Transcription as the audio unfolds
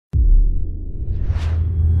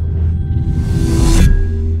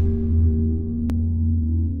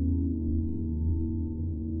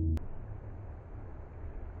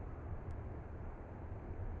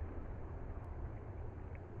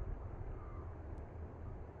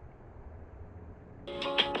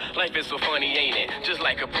Life is so funny, ain't it? Just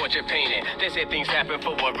like a portrait painting. They say things happen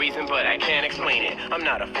for a reason, but I can't explain it. I'm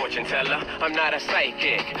not a fortune teller, I'm not a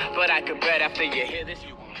psychic, but I could bet after you hear this,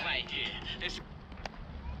 you won't like it.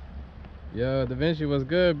 Yo, DiViNCi, what's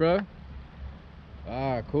good, bro?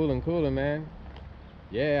 Coolin', man.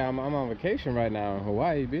 Yeah, I'm on vacation right now in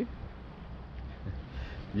Hawaii, B.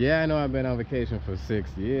 Yeah, I know I've been on vacation for 6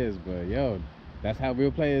 years, but yo, that's how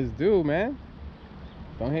real players do, man.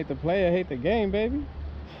 Don't hate the player, hate the game, baby.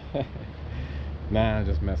 Nah, I'm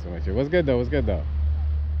just messing with you. What's good, though? What's good, though?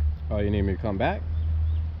 Oh, you need me to come back?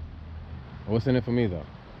 What's in it for me, though?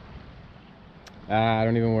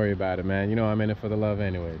 Don't even worry about it, man. You know I'm in it for the love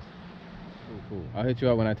anyways. Cool. I'll hit you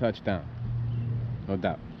up when I touch down. No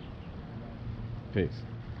doubt. Peace.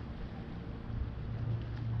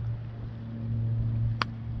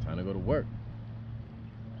 Time to go to work.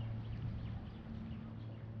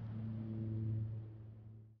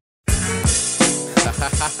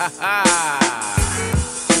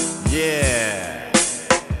 Yeah.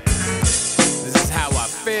 This is how I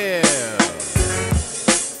feel.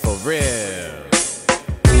 For real.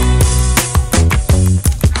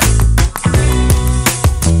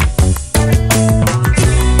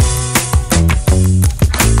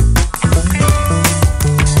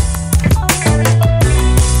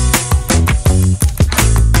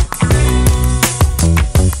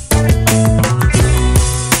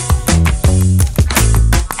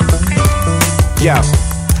 Yo,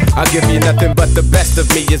 I'll give you nothing but the best of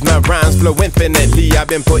me as my rhymes flow infinitely. I've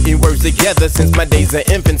been putting words together since my days of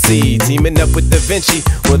infancy. Teaming up with DiViNCi,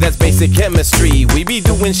 well that's basic chemistry. We be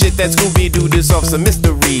doing shit that Scooby-Doo to solve some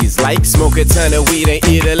mysteries. Like smoke a ton of weed and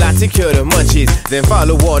eat a lot to cure the munchies. Then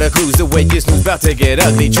follow water, cruise the way your snooze bout to get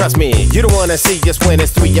ugly. Trust me, you don't wanna see us when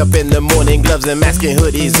it's 3 up in the morning. Gloves and mask and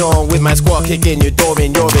hoodies on with my squad kicking your door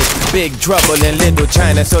in. You're in big trouble in Little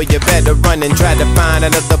China, so you better run and try to find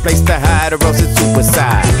another place to hide or else it's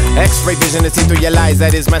suicide. X-ray vision to see through your lies,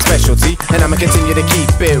 that is my specialty. And I'ma continue to keep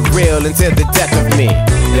it real until the death of me.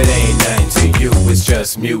 It ain't nothing to you, it's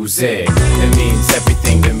just music. It means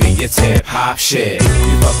everything to me, it's hip-hop shit.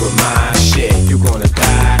 You fuck with my shit, you gonna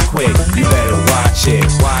die quick. You better watch it,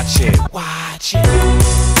 watch it, watch it.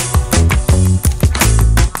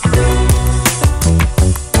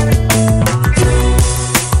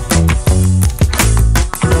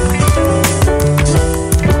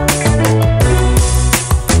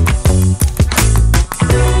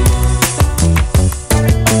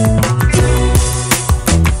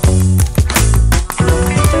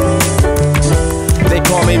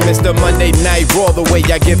 Mr. Monday Night Raw, the way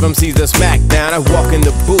I give MCs the smackdown. I walk in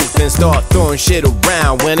the booth and start throwing shit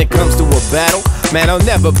around. When it comes to a battle, man, I'll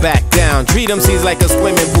never back down. Treat MCs like a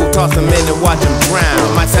swimming pool, toss them in and watch them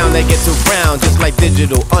drown. My sound that gets around, just like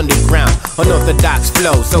digital underground. Unorthodox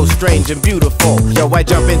flow, so strange and beautiful. Yo, I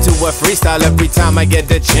jump into a freestyle every time I get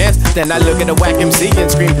the chance. Then I look at a whack MC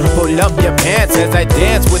and scream, pull up your pants. As I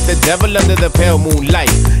dance with the devil under the pale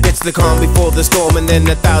moonlight. It's the calm before the storm and then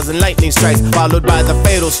 1,000 lightning strikes, followed by the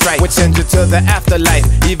fatal strike, which sends you to the afterlife.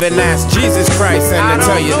 Even ask Jesus Christ and they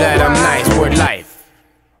tell you that I'm nice. Word life.